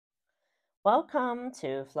Welcome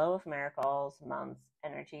to Flow of Miracles month's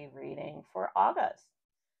energy reading for August.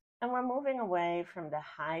 And we're moving away from the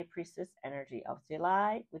High Priestess energy of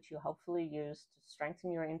July, which you hopefully use to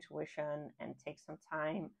strengthen your intuition and take some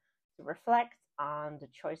time to reflect on the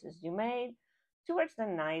choices you made, towards the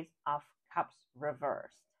Knight of Cups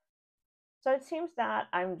reversed. So it seems that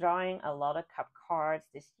I'm drawing a lot of cup cards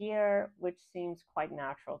this year, which seems quite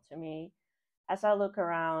natural to me. As I look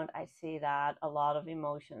around, I see that a lot of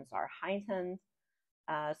emotions are heightened.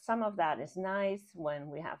 Some of that is nice when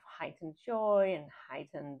we have heightened joy and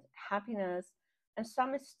heightened happiness, and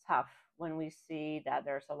some is tough when we see that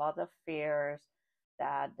there's a lot of fears,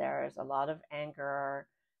 that there's a lot of anger,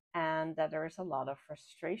 and that there's a lot of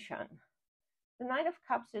frustration. The Knight of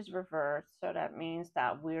Cups is reversed, so that means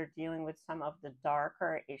that we're dealing with some of the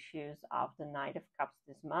darker issues of the Knight of Cups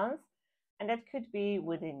this month, and that could be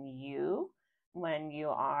within you when you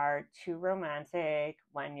are too romantic,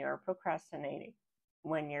 when you're procrastinating,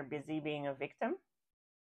 when you're busy being a victim,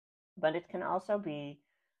 but it can also be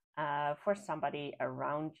for somebody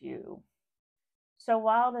around you. So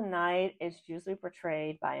while the knight is usually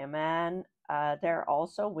portrayed by a man, there are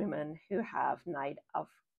also women who have Knight of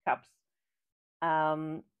Cups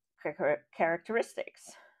um, characteristics.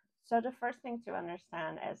 So the first thing to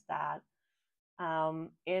understand is that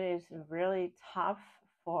it is really tough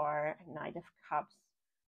for Knight of Cups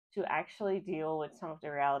to actually deal with some of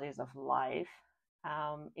the realities of life.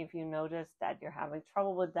 If you notice that you're having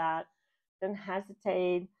trouble with that, don't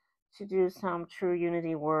hesitate to do some true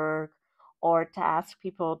unity work, or to ask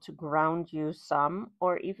people to ground you some,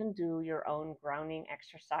 or even do your own grounding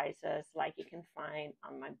exercises like you can find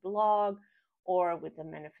on my blog or with the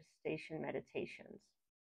manifestation meditations.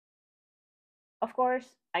 Of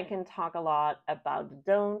course, I can talk a lot about the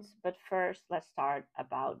don'ts, but first let's start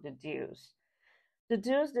about the do's. The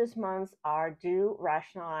do's this month are: do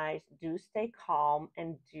rationalize, do stay calm,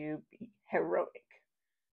 and do be heroic.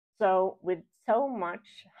 So, with so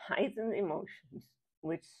much heightened emotions,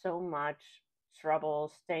 with so much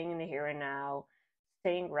trouble staying in the here and now,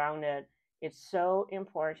 staying grounded, it's so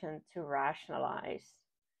important to rationalize.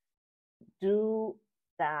 Do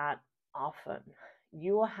that often.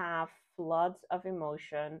 You will have floods of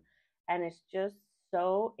emotion, and it's just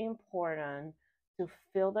so important to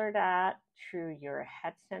filter that through your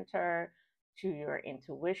head center, to your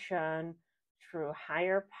intuition, through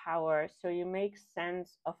higher power, so you make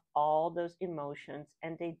sense of all those emotions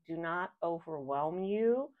and they do not overwhelm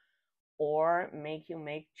you or make you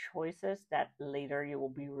make choices that later you will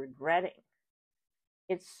be regretting.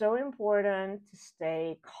 It's so important to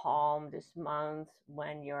stay calm this month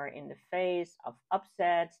when you're in the face of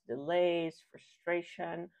upsets, delays,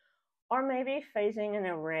 frustration, or maybe facing an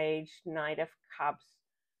enraged Knight of Cups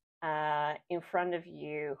in front of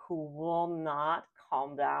you who will not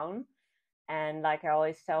calm down. And like I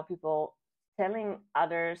always tell people, telling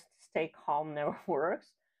others to stay calm never works.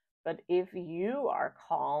 But if you are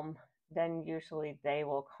calm, then usually they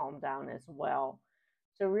will calm down as well.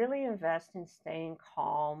 So really invest in staying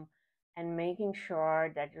calm and making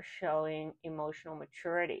sure that you're showing emotional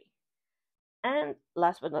maturity. And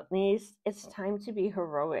last but not least, it's time to be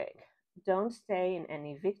heroic. Don't stay in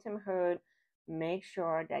any victimhood. Make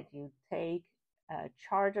sure that you take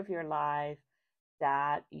charge of your life,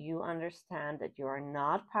 that you understand that you are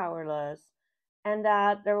not powerless, and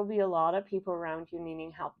that there will be a lot of people around you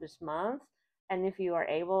needing help this month. And if you are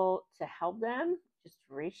able to help them, just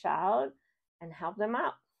reach out and help them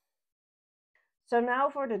out. So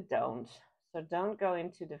now for the don't. So don't go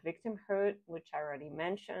into the victimhood, which I already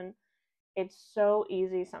mentioned. It's so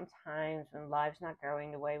easy sometimes when life's not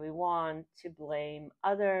going the way we want to blame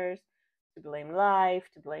others, to blame life,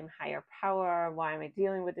 to blame higher power. Why am I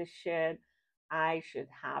dealing with this shit? I should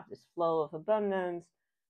have this flow of abundance.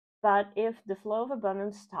 But if the flow of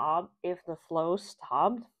abundance stopped, if the flow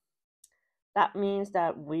stopped, that means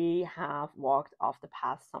that we have walked off the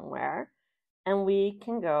path somewhere and we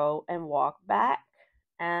can go and walk back.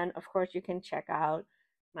 And of course, you can check out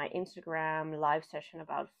my Instagram live session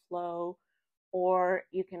about flow, or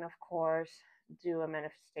you can, of course, do a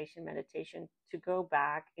manifestation meditation to go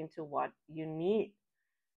back into what you need.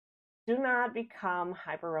 Do not become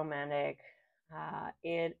hyper romantic.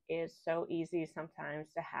 It is so easy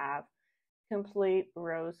sometimes to have complete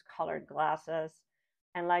rose colored glasses.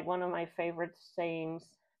 And like one of my favorite sayings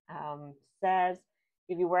says,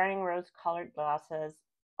 if you're wearing rose colored glasses,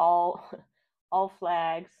 all all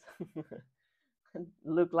flags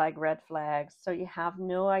look like red flags. So you have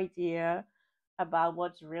no idea about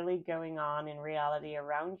what's really going on in reality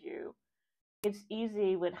around you. It's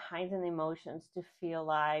easy with heightened emotions to feel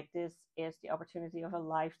like this is the opportunity of a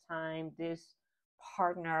lifetime. This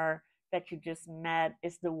partner that you just met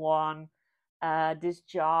is the one. This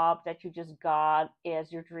job that you just got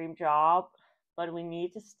is your dream job, but we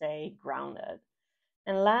need to stay grounded.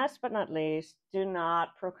 And last but not least, do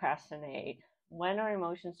not procrastinate. When our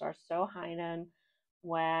emotions are so heightened,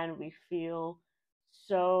 when we feel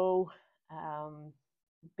so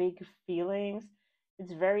big feelings,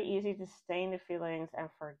 it's very easy to stay in the feelings and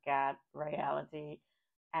forget reality.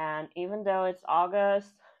 And even though it's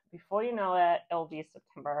August, before you know it, it'll be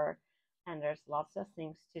September, and there's lots of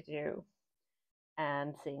things to do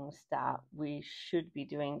and things that we should be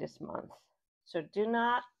doing this month. So do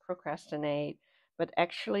not procrastinate, but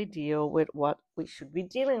actually deal with what we should be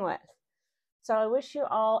dealing with. So I wish you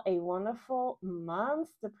all a wonderful month.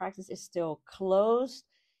 The practice is still closed.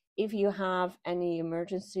 If you have any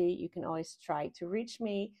emergency, you can always try to reach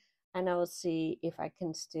me, and I will see if I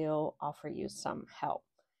can still offer you some help.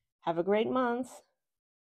 Have a great month.